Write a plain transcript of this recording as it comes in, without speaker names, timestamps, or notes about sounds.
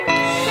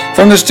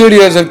From the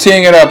studios of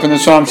Teeing It Up in the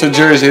swamps of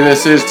Jersey,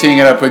 this is Teeing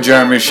It Up with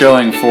Jeremy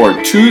Schilling for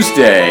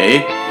Tuesday,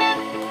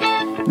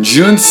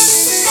 June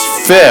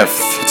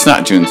 5th. It's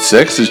not June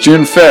 6th, it's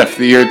June 5th,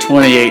 the year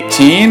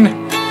 2018.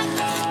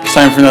 It's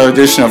time for another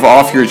edition of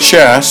Off Your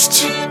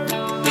Chest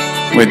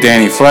with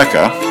Danny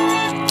Flecka.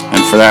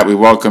 And for that, we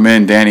welcome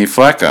in Danny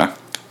Flecka.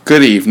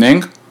 Good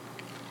evening.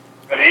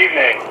 Good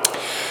evening.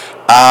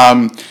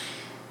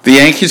 The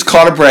Yankees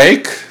caught a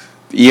break.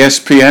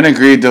 ESPN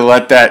agreed to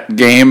let that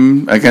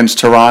game against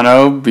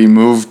Toronto be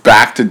moved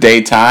back to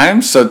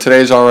daytime. So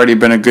today's already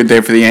been a good day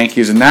for the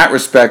Yankees in that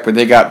respect, but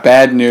they got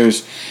bad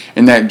news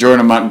in that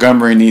Jordan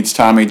Montgomery needs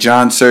Tommy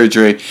John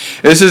surgery.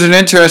 This is an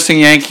interesting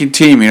Yankee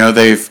team. You know,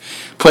 they've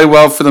played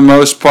well for the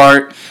most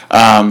part.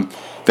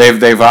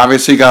 They've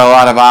obviously got a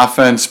lot of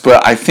offense,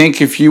 but I think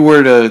if you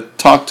were to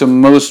talk to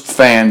most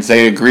fans,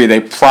 they agree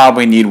they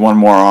probably need one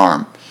more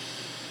arm.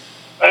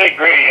 I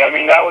agree. I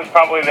mean, that was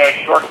probably their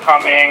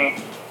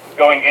shortcoming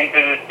going into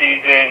the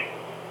season,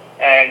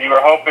 and you were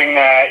hoping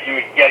that you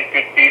would get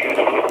good seasons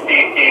from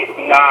CC,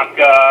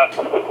 Tanaka,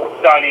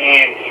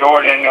 Sonny, and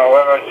Jordan, or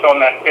whoever's still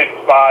in that fifth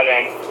spot,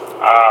 and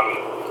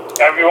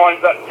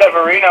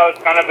Severino has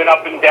kind of been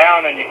up and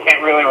down, and you can't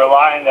really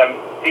rely on them.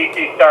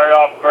 CC started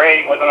off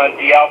great, was on a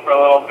DL for a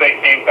little bit,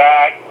 came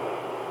back,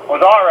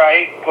 was all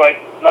right, but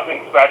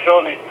nothing special,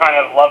 and he's kind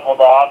of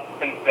leveled off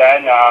since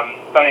then.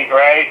 Sonny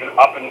Gray's been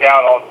up and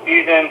down all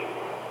season.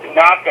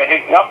 Tanaka,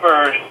 his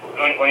numbers,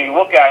 when you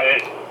look at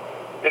it,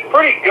 it's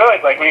pretty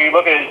good. Like when you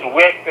look at his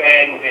whip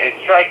and his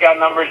strikeout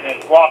numbers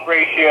and his walk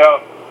ratio,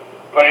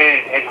 but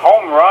his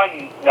home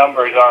run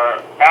numbers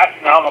are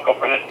astronomical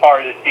for this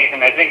part of the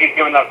season. I think he's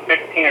given up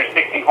 15 or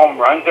 16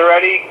 home runs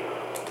already,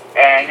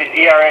 and his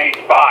ERA is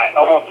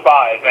almost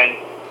 5.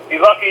 And he's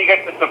lucky he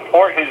gets to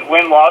support his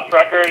win-loss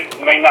record.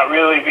 It may not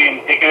really be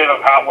indicative of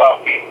how well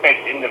he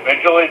pitched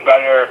individually.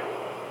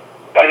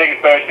 I think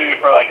it's better suited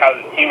for like how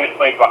the team is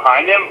played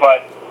behind him,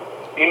 but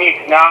he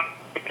needs not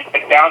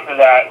get down to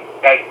that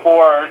 4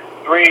 or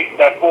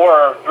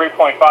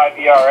 3.5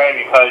 ERA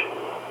because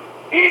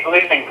he's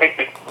leaving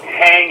pitches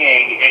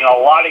hanging in a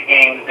lot of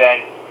games,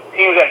 and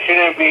teams that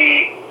shouldn't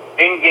be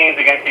in games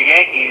against the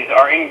Yankees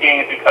are in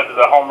games because of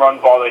the home run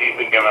ball that he's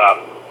been giving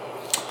up.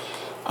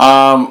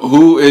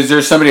 Who is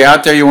there somebody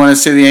out there you want to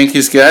see the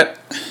Yankees get?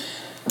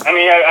 I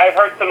mean, I've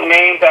heard some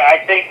names that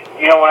I think,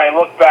 when I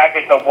look back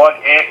at the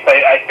what-ifs,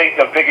 I think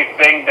the biggest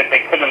thing that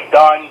they could have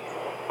done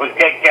was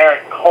get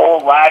Garrett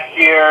Cole last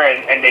year,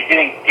 and they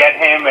didn't get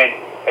him, and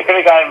they could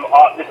have got him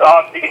this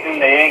offseason,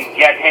 they didn't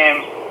get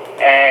him,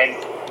 and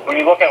when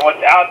you look at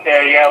what's out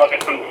there, you gotta look at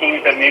some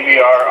teams that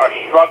maybe are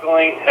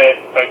struggling to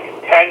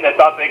contend, that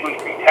thought they would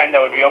contend,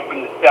 that would be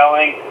open to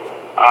selling.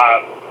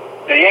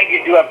 The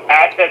Yankees do have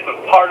assets,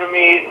 but part of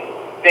me is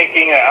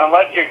thinking that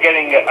unless you're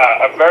getting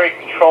a very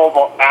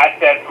controllable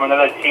asset from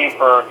another team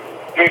for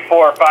 3,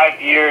 4, or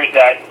 5 years,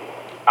 that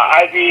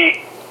I'd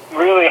be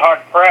really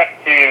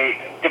hard-pressed to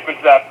dip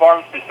into that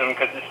farm system,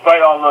 because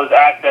despite all those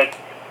assets,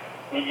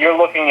 you're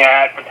looking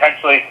at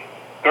potentially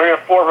 3 or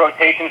 4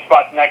 rotation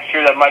spots next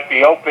year that might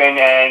be open,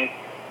 and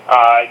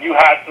you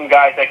have some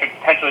guys that could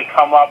potentially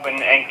come up and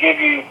give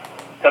you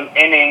some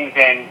innings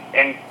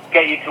and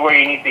get you to where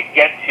you need to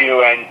get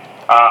to. And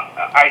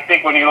I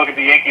think when you look at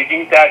the Yankees, you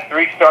need to have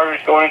 3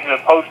 starters going into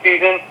the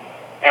postseason,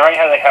 and right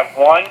now they have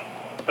 1.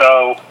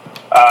 So,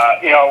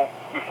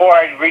 before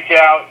I reach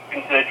out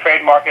into the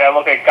trade market, I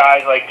look at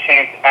guys like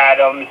Chance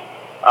Adams.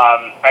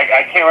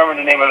 I can't remember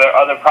the name of their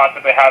other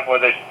prospect they have,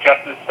 whether it's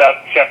Justice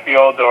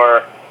Sheffield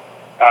or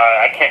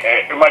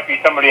it might be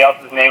somebody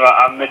else's name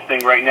I'm missing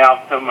right now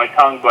off the tip of my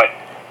tongue. But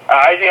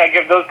I think I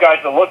give those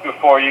guys a look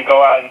before you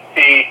go out and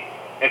see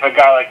if a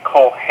guy like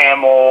Cole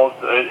Hamels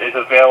is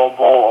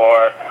available,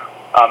 or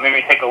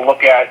maybe take a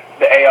look at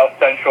the AL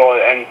Central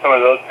and some of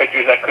those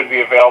pitchers that could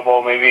be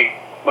available. Maybe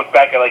look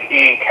back at like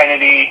Ian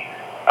Kennedy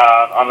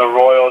on the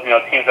Royals,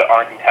 teams that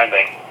aren't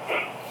contending.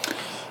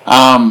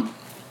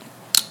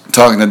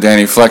 Talking to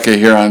Danny Flecka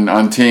here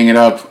on Teeing It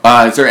Up.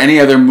 Is there any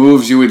other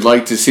moves you would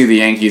like to see the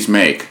Yankees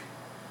make?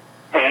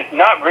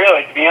 Not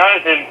really. To be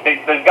honest,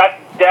 they've got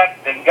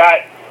depth. They've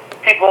got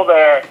people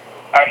that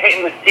are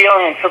hitting the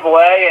ceiling in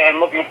AAA and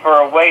looking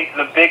for a way to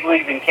the big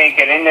leagues and can't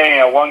get in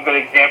there. One good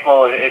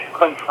example is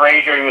Clint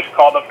Frazier. He was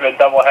called up for the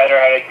doubleheader,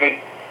 had a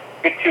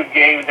good 2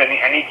 games, and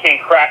he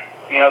can't crack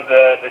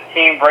the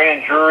team.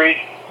 Brandon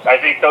Drury, I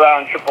think, still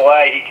out in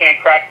AAA. He can't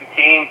crack the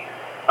team.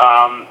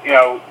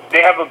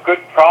 They have a good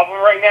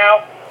problem right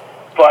now,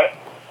 but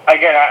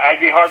again, I'd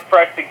be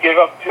hard-pressed to give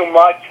up too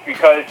much,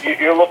 because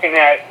you're looking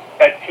at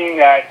a team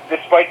that,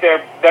 despite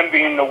them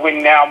being in the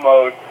win-now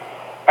mode,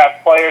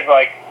 have players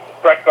like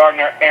Brett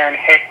Gardner, Aaron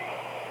Hicks,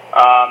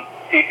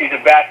 CC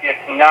Sabathia,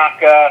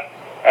 Tanaka,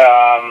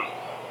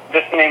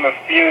 just to name a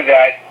few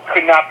that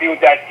could not be with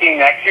that team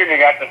next year. They're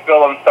going to have to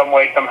fill them some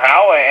way,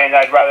 somehow, and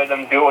I'd rather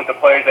them do it with the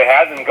players they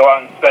have than go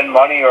out and spend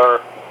money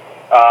or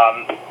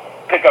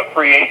pick up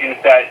free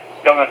agents that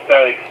don't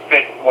necessarily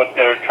fit what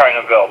they're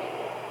trying to build.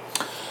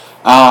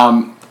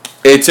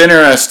 It's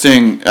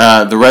interesting.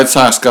 The Red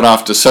Sox got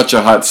off to such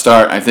a hot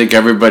start. I think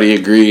everybody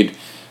agreed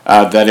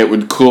that it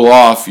would cool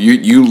off.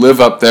 You live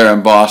up there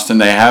in Boston.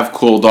 They have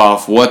cooled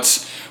off.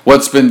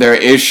 What's been their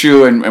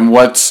issue, and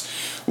what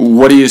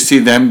do you see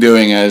them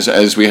doing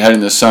as we head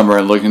into summer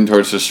and looking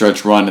towards the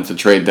stretch run at the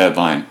trade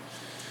deadline?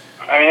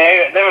 I mean,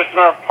 they have a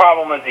similar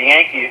problem as the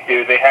Yankees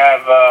do. They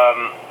have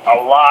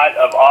a lot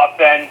of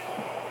offense,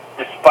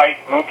 despite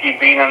Mookie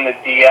being on the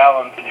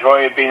DL and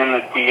Pedroia being on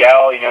the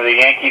DL. You know, the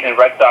Yankees and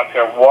Red Sox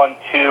are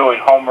 1-2 in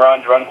home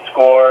runs, runs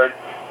scored,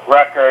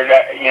 record.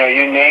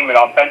 You name it.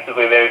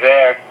 Offensively, they're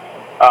there.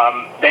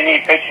 They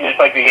need pitching just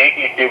like the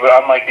Yankees do, but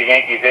unlike the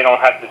Yankees, they don't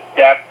have the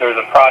depth or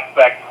the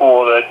prospect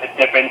pool to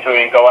dip into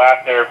it and go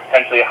after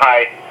potentially a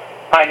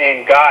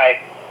high-name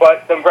guy.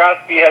 But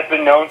Dombrowski has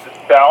been known to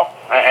sell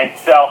and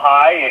sell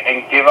high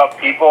and give up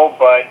people,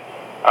 but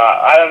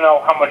I don't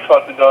know how much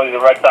flexibility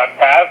the Red Sox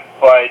have,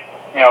 but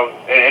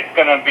it's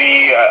going to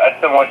be a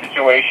similar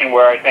situation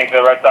where I think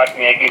the Red Sox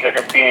and Yankees are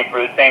competing for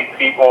the same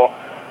people,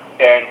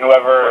 and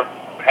whoever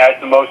has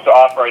the most to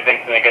offer, I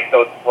think, is going to get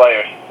those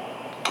players.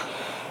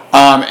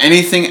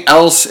 Anything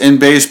else in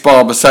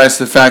baseball besides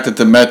the fact that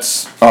the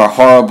Mets are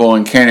horrible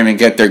and can't even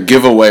get their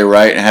giveaway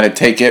right and had to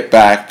take it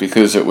back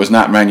because it was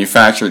not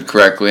manufactured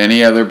correctly?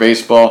 Any other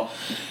baseball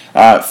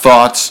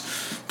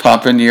thoughts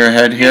pop into your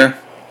head here?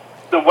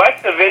 The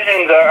West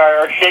divisions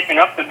are shaping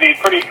up to be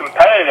pretty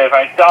competitive.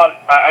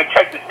 I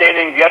checked the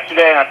standings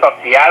yesterday, and I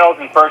saw Seattle's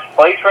in first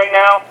place right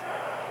now,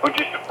 which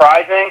is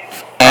surprising.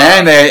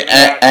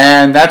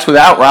 And that's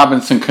without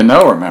Robinson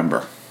Cano,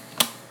 remember?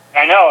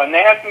 I know, and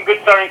they have some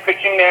good starting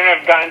pitching there, and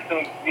have gotten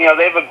some, they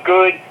have a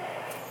good,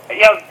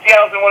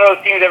 Seattle's been one of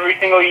those teams every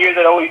single year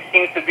that always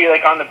seems to be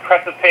like on the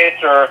precipice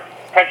or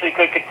potentially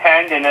could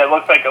contend, and it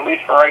looks like at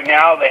least for right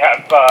now they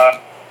have,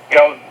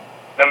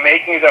 the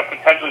makings of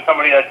potentially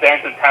somebody that's there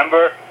in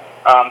September.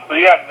 So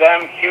you have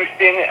them,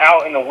 Houston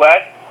out in the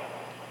West,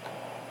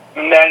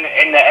 and then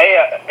in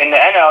the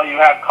NL you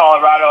have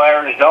Colorado,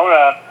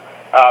 Arizona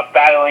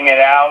battling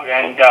it out,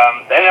 and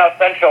the NL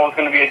Central is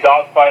going to be a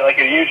dogfight like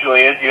it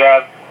usually is. You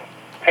have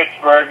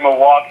Pittsburgh,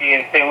 Milwaukee,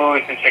 and St.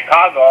 Louis and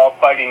Chicago all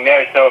fighting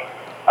there. So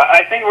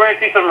I think we're going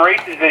to see some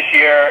races this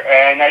year,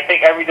 and I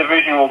think every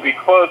division will be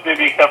close,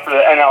 maybe except for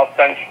the AL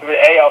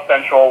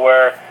Central,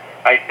 where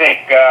I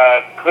think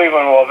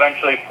Cleveland will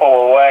eventually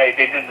pull away.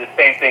 They did the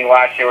same thing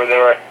last year where they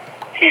were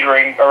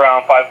teetering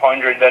around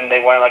 500, then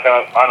they went like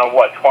on a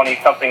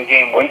 20-something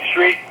game win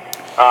streak.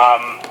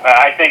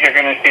 I think you're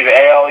going to see the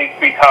AL East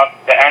be tough,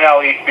 the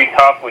NL East be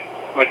tough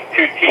with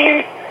two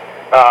teams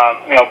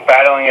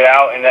battling it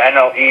out in the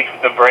NL East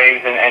with the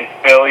Braves and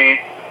Phillies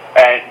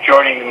and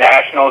joining the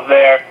Nationals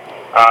there.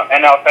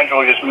 NL Central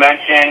we just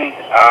mentioned,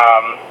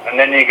 and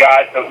then you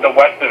got the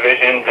West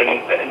divisions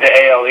and the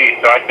AL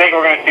East. So I think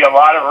we're going to see a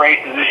lot of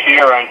races this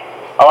year and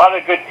a lot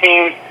of good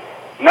teams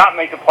not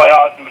make the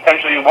playoffs, and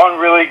potentially one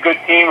really good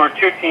team or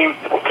two teams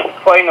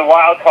playing the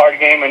wild card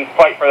game and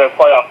fight for their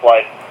playoff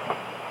life.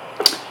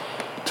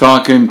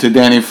 Talking to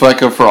Danny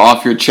Flecka for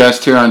Off Your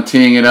Chest here on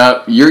Teeing It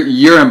Up.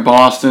 You're in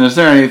Boston. Is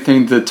there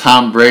anything to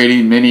Tom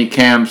Brady, mini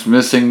camps,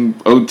 missing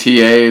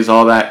OTAs,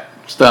 all that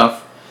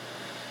stuff?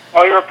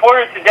 Well, he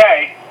reported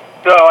today,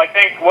 so I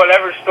think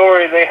whatever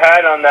story they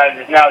had on that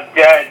is now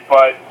dead,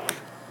 but,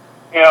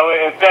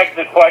 it begs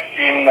the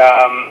question,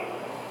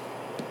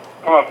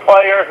 from a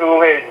player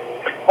who has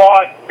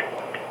fought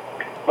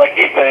like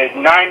he's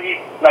an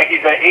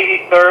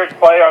 83rd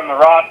player on the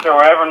roster,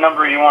 whatever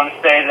number you want to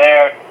say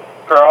there,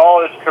 for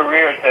all his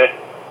career to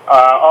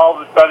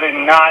all of a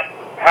sudden not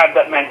have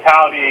that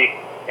mentality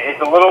is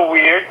a little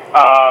weird.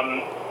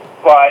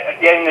 But at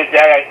the end of the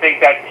day, I think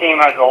that team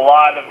has a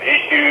lot of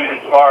issues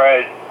as far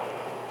as,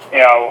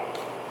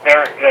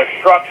 their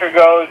structure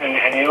goes.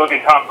 And you look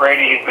at Tom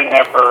Brady, he's been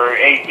there for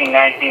 18,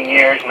 19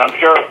 years, and I'm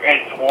sure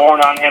it's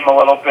worn on him a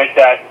little bit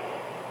that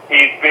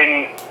he's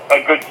been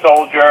a good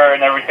soldier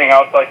and everything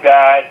else like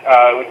that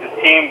with the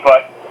team.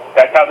 But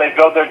that's how they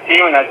build their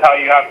team, and that's how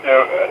you have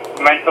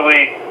to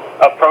mentally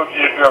approach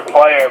it if you're a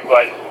player.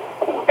 But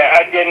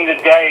at the end of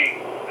the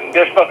day,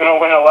 they're still going to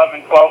win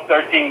 11, 12,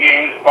 13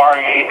 games,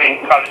 barring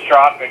anything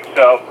catastrophic.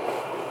 So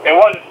it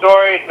was a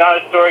story. It's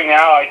not a story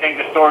now. I think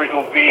the stories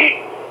will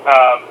be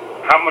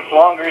how much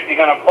longer is he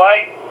going to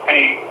play, and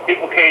he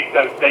duplicates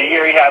the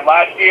year he had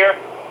last year,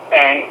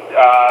 and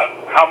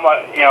how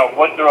much,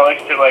 what's the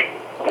relationship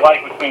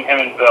like between him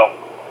and Bill.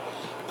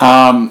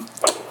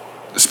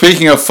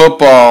 Speaking of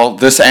football,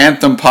 this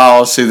anthem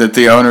policy that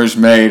the owners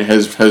made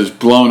has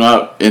blown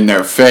up in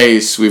their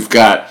face. We've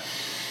got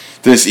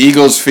this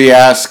Eagles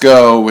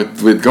fiasco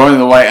with going to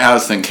the White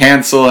House and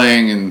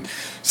canceling and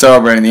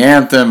celebrating the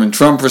anthem, and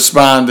Trump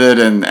responded,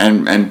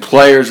 and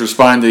players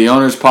responded to the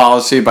owners'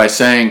 policy by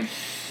saying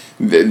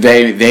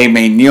they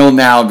may kneel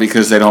now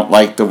because they don't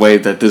like the way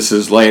that this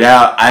is laid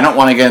out. I don't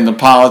want to get into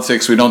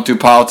politics. We don't do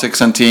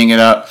politics on Teeing It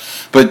Up.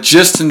 But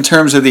just in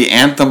terms of the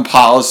anthem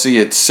policy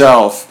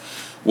itself,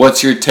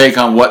 what's your take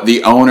on what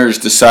the owners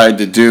decide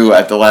to do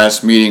at the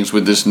last meetings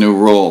with this new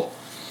rule?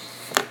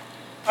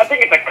 I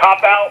think it's a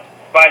cop-out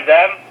by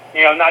them,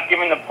 not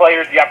giving the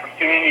players the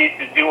opportunity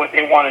to do what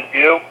they want to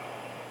do.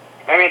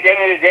 I mean, at the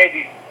end of the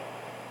day,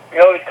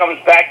 it always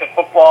comes back to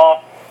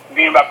football.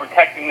 being about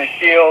protecting the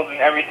shield and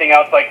everything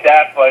else like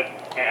that. But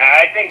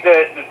I think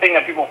the thing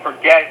that people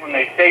forget when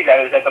they say that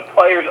is that the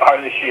players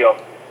are the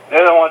shield.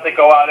 They're the ones that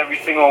go out every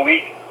single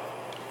week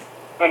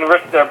and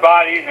risk their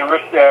bodies and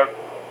risk their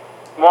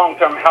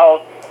long-term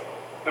health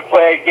to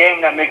play a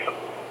game that makes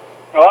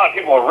a lot of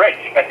people rich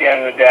at the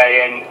end of the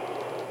day. And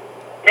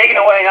taking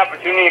away an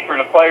opportunity for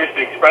the players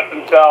to express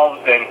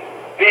themselves and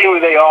be who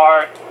they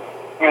are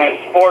in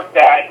a sport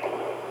that,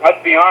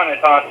 let's be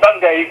honest, on a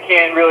Sunday you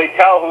can't really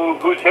tell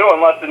who's who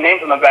unless the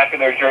name's on the back of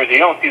their jersey. You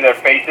don't see their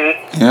faces.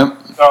 Yep.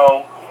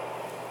 So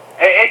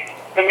it's,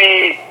 to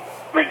me,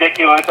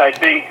 ridiculous. I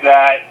think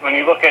that when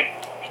you look at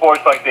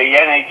sports like the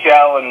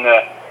NHL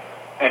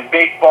and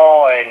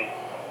baseball and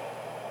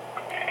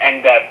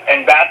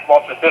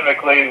basketball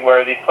specifically,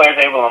 where these players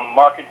are able to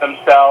market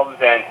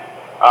themselves and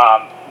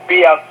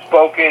be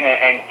outspoken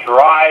and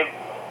drive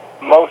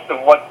most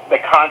of what the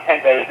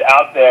content that is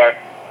out there,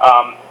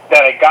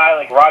 that a guy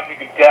like Roger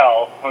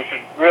Goodell, who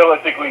should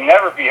realistically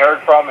never be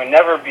heard from and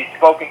never be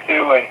spoken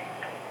to and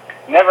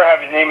never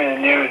have his name in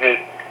the news, is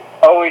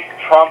always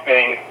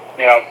trumping,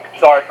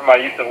 sorry for my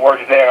use of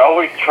words there,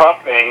 always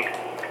trumping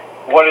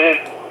what it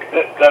is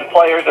the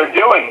players are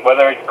doing,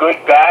 whether it's good,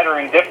 bad, or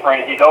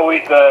indifferent. He's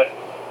always the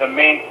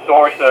main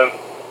source of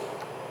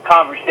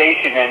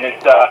conversation, and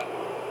it's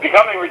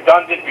becoming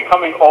redundant,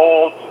 becoming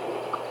old,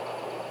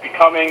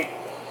 becoming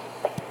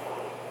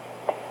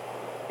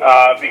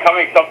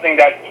something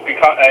that's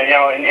become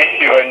an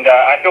issue. And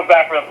I feel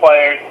bad for the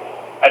players.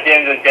 At the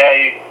end of the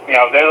day,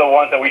 they're the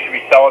ones that we should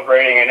be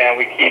celebrating, and then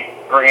we keep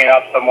bringing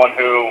up someone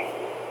who,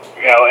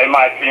 in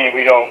my opinion,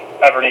 we don't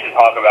ever need to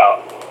talk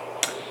about.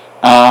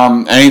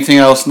 Anything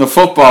else in the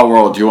football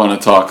world you want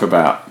to talk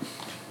about?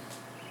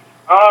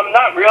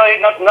 Not really.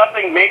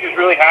 Nothing major's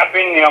really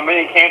happened.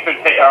 Many camps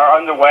are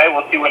underway.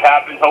 We'll see what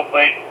happens.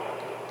 Hopefully,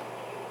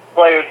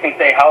 players can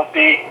stay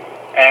healthy,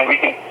 and we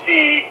can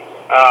see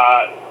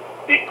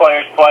these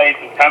players play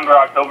in September,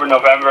 October,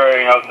 November.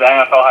 The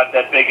NFL had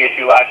that big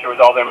issue last year with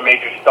all their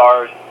major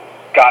stars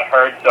got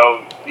hurt.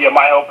 So,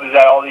 my hope is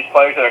that all these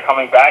players that are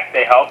coming back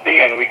stay healthy,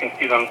 and we can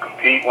see them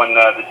compete when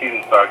the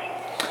season starts.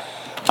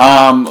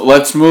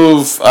 Let's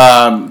move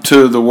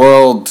to the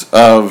world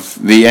of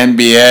the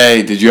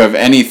NBA. Did you have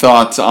any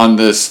thoughts on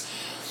this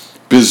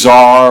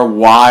bizarre,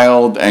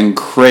 wild, and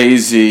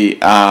crazy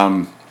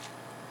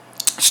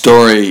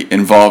story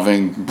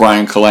involving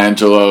Brian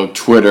Colangelo,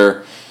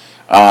 Twitter,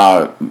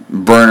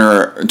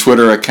 burner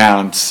Twitter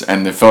accounts,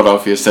 and the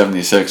Philadelphia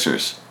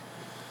 76ers?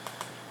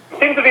 It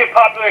seems to be a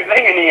popular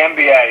thing in the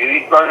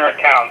NBA, these burner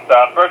accounts.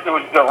 First it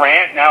was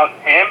Durant, now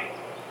it's him.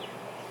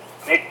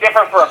 It's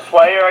different for a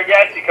player, I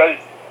guess, because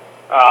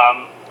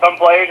some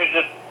players are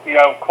just,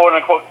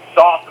 quote-unquote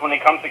soft when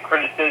it comes to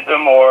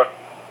criticism or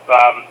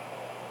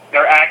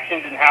their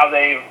actions and how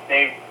they're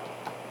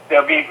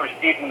being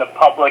perceived in the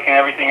public and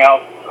everything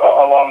else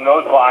along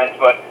those lines.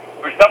 But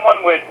for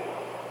someone with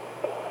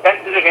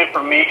sensitive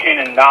information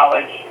and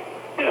knowledge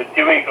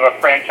doing to a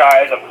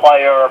franchise, a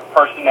player, or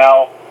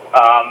personnel,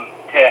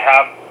 to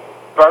have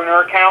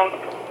burner accounts,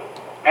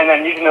 and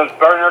then using those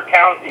burner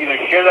accounts to either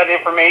share that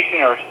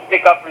information or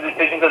stick up for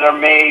decisions that are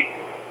made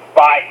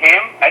by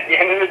him at the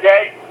end of the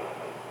day,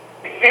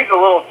 it seems a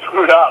little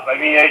screwed up. I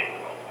mean,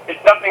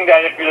 it's something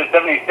that if you're the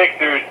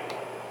 76ers,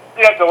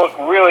 you have to look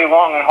really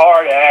long and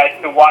hard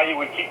as to why you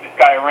would keep this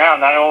guy around.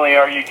 Not only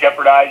are you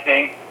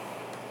jeopardizing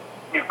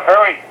your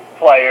current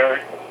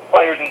players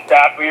and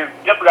staff, but you're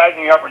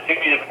jeopardizing your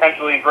opportunity to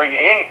potentially bring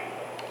in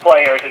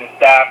players and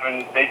staff,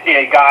 and they see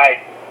a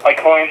guy like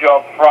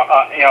Colangelo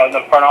in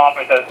the front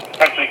office that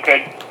potentially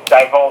could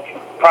divulge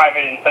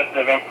private and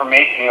sensitive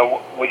information.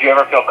 Would you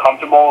ever feel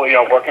comfortable,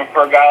 working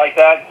for a guy like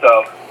that?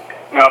 So,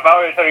 if I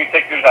were the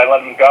 76ers, I'd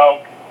let him go.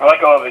 I'd let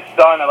go of his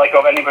son. I'd let go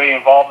of anybody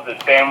involved with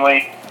his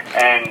family,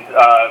 and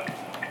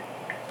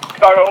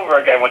start over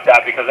again with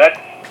that, because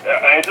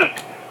it's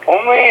just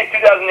only in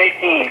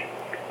 2018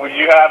 would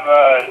you have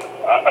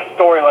a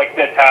story like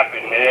this happen.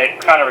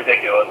 It's kind of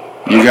ridiculous.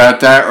 You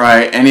got that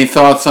right. Any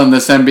thoughts on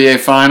this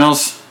NBA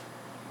Finals?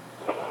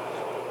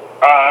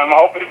 I'm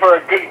hoping for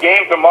a good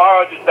game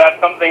tomorrow, just to have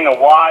something to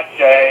watch.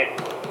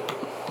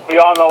 We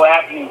all know what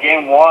happened in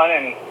Game 1,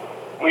 and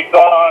we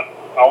saw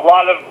a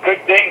lot of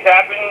good things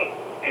happen.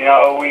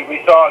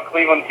 We saw a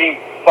Cleveland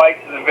team fight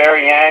to the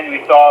very end.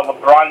 We saw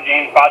LeBron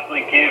James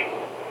possibly give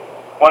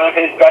one of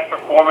his best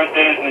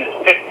performances in his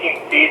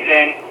 15th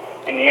season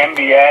in the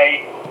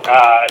NBA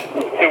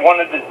to one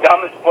of the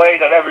dumbest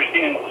plays I've ever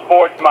seen in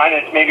sports,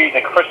 minus maybe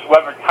the Chris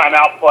Webber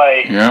timeout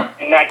play in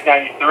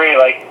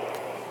 1993.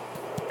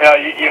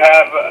 You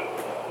have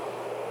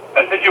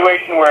a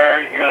situation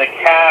where you're the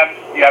Cavs,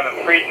 you have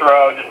a free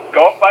throw, just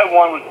go up by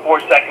one with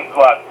 4 seconds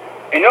left.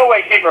 In no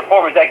way, shape, or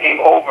form is that game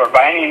over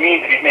by any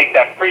means if you make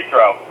that free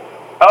throw.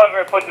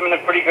 However, it puts them in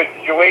a pretty good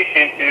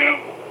situation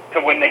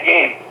to win the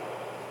game.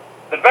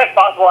 The best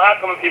possible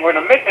outcome if you were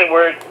to miss it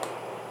was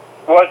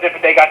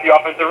if they got the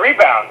offensive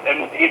rebound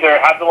and either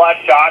have the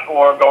last shot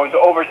or go into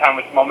overtime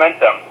with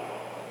momentum.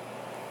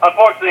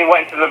 Unfortunately, it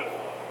went to the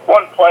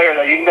one player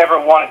that you never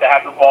wanted to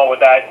have the ball with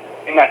that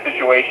in that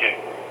situation.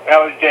 That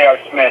was J.R.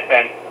 Smith,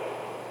 and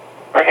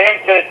for him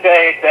to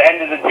say at the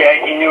end of the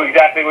day he knew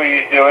exactly what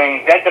he was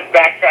doing, then to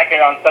backtrack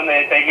it on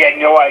Sunday and say he had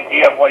no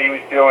idea what he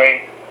was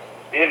doing,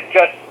 is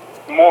just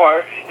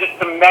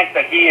cement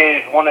that he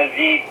is one of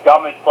the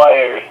dumbest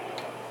players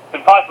to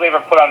possibly ever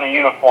put on a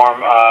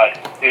uniform,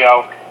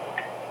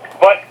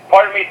 But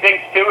part of me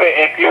thinks, too,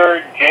 if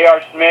you're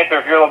J.R. Smith or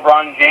if you're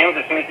LeBron James,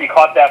 as soon as he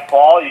caught that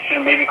ball, you should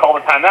have maybe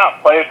called a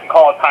timeout. Players can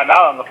call a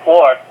timeout on the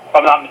floor, if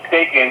I'm not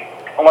mistaken,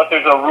 unless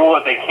there's a rule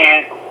that they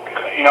can't,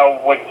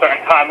 with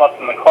certain time left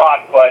in the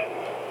clock. But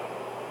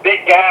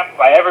big gap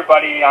by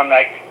everybody on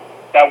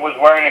that was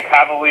wearing a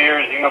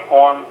Cavaliers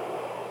uniform.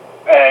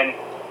 And,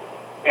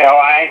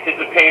 I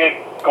anticipated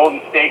Golden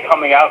State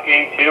coming out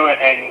game 2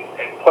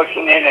 and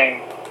pushing it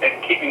and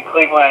keeping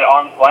Cleveland at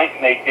arm's length,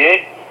 and they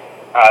did.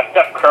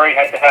 Steph Curry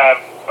had to have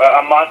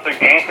a monster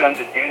game for them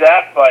to do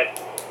that, but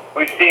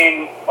we've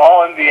seen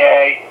all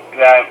NBA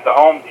that the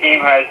home team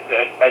has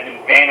an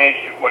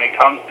advantage when it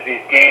comes to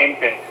these games,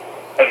 and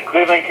if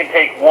Cleveland can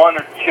take 1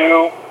 or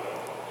 2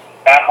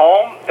 at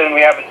home, then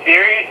we have a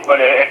series, but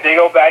if they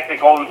go back to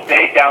Golden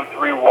State down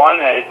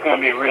 3-1, it's going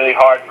to be really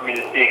hard for me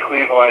to see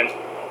Cleveland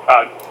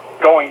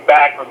going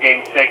back for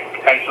Game 6,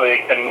 potentially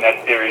extending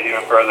that series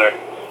even further.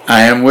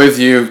 I am with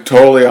you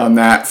totally on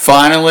that.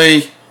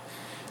 Finally,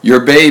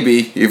 your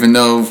baby, even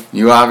though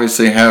you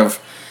obviously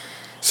have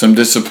some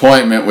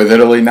disappointment with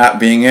Italy not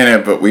being in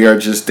it, but we are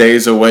just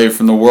days away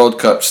from the World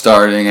Cup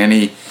starting.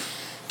 Any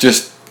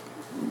just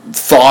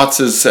thoughts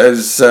as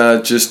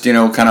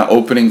kind of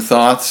opening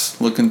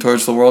thoughts looking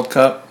towards the World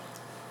Cup?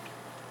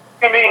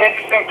 It's going to be an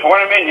interesting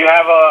tournament. You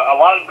have a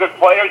lot of good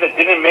players that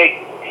didn't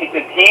make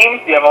the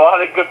teams. You have a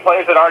lot of good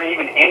players that aren't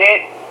even in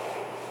it.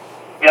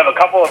 You have a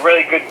couple of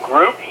really good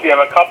groups. You have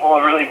a couple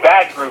of really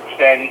bad groups.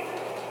 And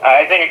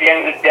I think at the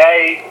end of the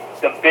day,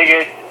 the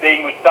biggest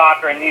thing with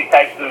soccer and these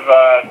types of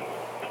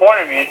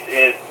tournaments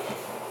is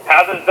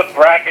how does the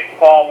bracket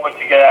fall once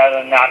you get out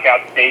of the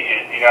knockout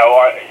stages?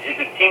 Is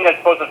the team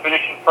that's supposed to finish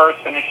in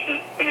first do they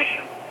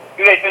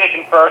finish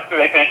in first or do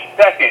they finish in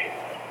second?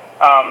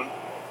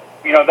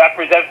 That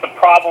presents the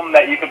problem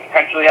that you could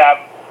potentially have,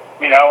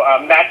 a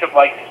matchup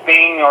like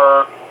Spain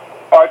or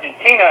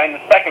Argentina in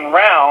the second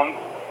round,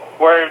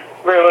 where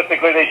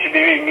realistically they should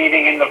be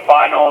meeting in the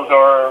finals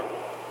or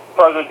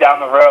further down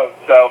the road.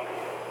 So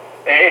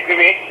it's going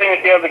to be interesting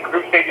to see how the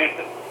group stages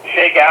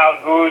shake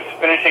out, who's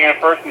finishing in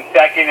first and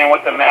second, and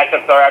what the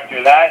matchups are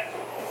after that.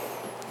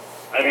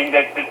 I mean,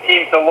 the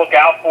teams to look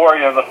out for,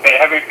 the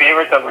heavy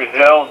favorites are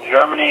Brazil,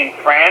 Germany, and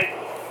France.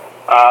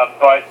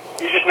 But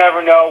you just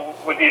never know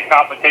with these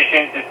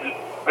competitions.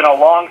 It's been a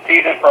long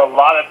season for a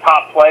lot of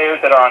top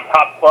players that are on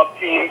top club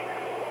teams.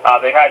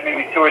 They had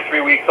maybe 2 or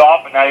 3 weeks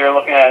off, but now you're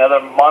looking at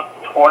another month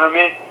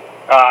tournament.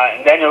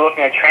 And then you're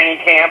looking at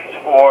training camps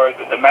for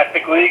the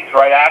domestic leagues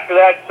right after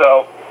that.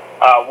 So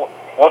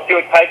we'll see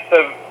what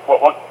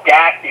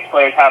gas these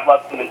players have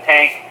left in the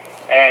tank.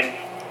 And,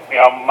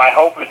 my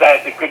hope is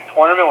that it's a good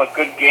tournament with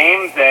good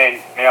games. And,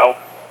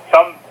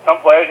 some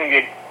players can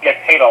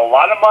get paid a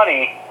lot of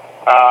money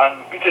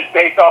just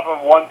based off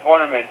of one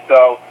tournament.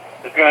 So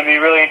it's going to be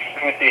really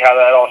interesting to see how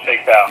that all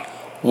shakes out.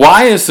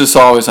 Why is this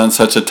always on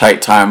such a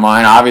tight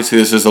timeline? Obviously,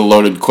 this is a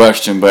loaded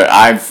question, but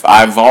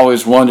I've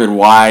always wondered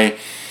why.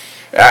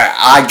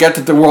 I get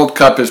that the World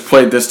Cup is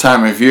played this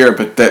time of year,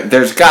 but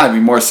there's got to be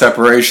more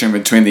separation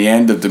between the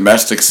end of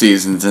domestic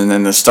seasons and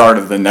then the start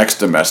of the next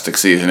domestic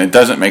season. It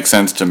doesn't make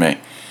sense to me.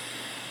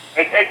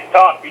 It's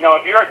tough.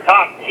 If you're a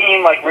top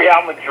team like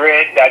Real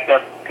Madrid, that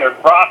their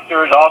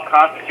roster is all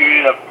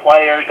constituted of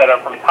players that are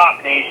from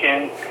top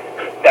nations,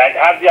 that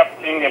have the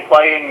opportunity to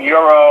play in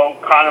Euro,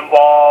 CONMEBOL,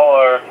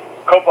 or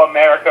Copa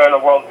America, or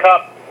the World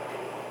Cup,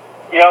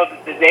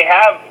 they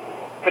have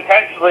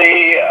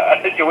potentially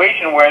a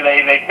situation where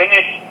they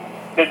finish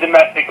the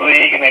domestic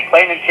league and they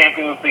play in the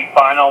Champions League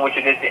final, which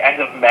is at the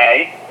end of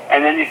May,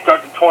 and then you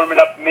start the tournament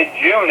up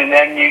mid-June, and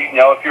then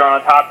if you're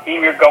on a top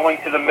team, you're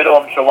going to the middle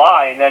of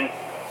July, and then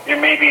you're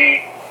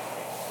maybe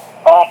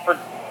off for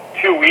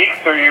 2 weeks,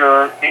 or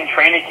you're in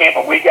training camp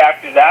a week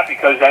after that,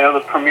 because I know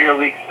the Premier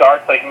League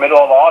starts like middle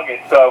of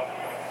August. So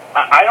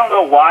I don't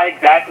know why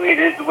exactly it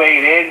is the way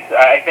it is.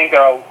 I think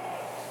there are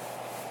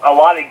a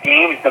lot of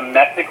games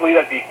domestically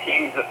that these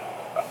teams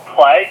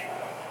play.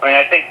 I mean,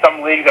 I think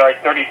some leagues are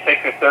at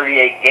 36 or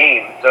 38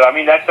 games. So, I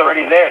mean, that's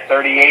already there,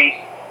 38.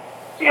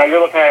 You're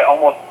looking at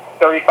almost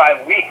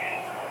 35 weeks,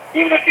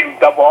 even if you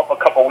double up a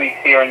couple weeks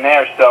here and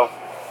there. So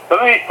some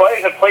of these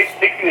players have played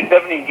 60 to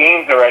 70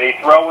 games already.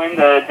 Throw in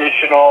the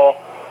additional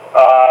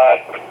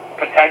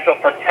potential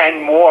for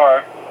 10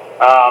 more.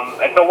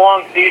 It's a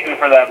long season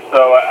for them.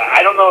 So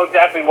I don't know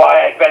exactly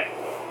why. I bet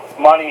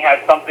money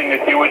has something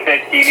to do with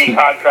it, TV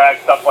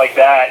contracts, stuff like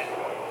that.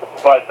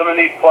 But some of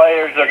these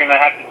players are going to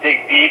have to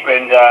dig deep,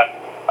 and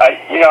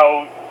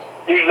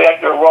usually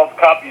after a World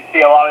Cup, you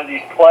see a lot of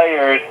these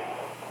players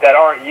that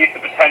aren't used to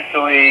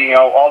potentially,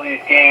 all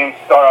these games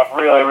start off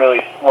really,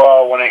 really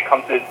slow when it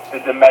comes to the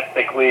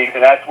domestic leagues,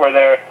 and that's where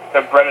their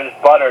bread is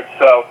buttered.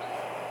 So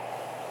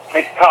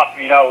it's tough.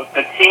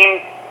 The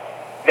teams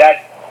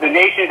that the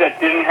nations that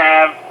didn't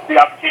have the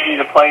opportunity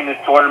to play in this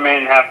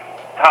tournament and have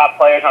top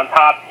players on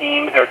top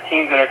teams or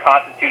teams that are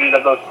constituted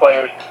of those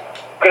players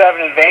could have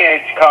an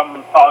advantage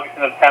come August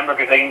and September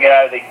because they can get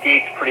out of the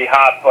gates pretty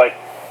hot. But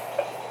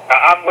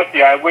I'm with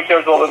you. I wish there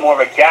was a little bit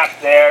more of a gap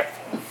there.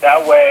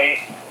 That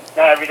way,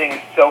 not everything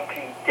is so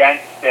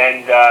condensed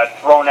and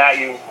thrown at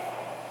you,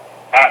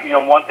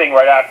 one thing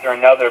right after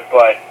another.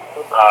 But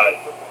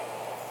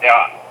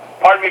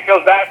part of me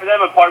feels bad for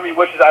them, and part of me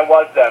wishes I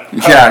was them.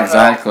 Yeah,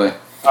 exactly.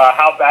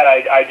 How bad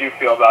I do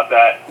feel about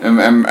that.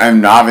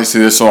 And obviously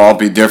this will all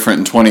be different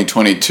in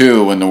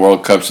 2022 when the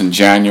World Cup's in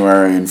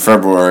January and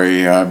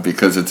February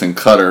because it's in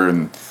Qatar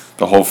and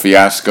the whole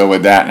fiasco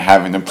with that and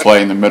having to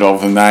play in the middle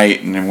of the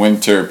night and in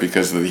winter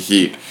because of the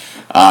heat.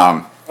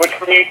 Which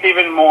creates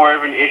even more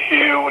of an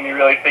issue when you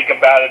really think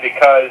about it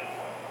because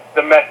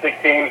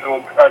domestic teams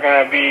are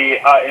going to be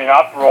in an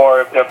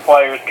uproar if their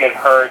players get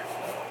hurt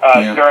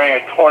during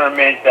a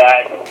tournament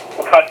that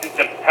cuts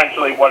into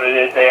potentially what it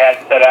is they had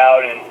set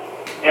out. And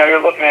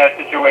you're looking at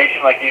a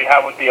situation like you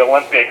have with the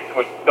Olympics,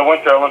 with the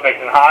Winter Olympics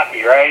in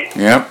hockey, right?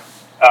 Yep.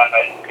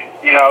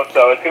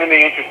 So it's going to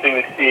be interesting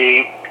to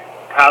see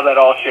how that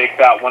all shakes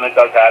out when it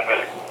does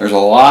happen. There's a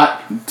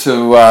lot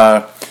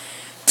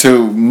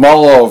to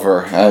mull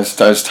over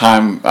as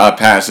time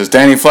passes.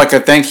 Danny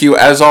Flecker, thank you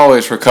as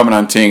always for coming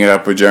on Teeing It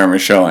Up with Jeremy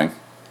Schilling.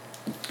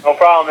 No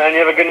problem, man.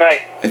 You have a good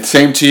night. It's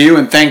same to you,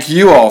 and thank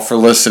you all for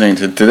listening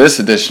to this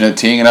edition of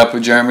Teeing It Up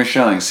with Jeremy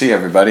Schilling. See you,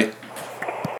 everybody.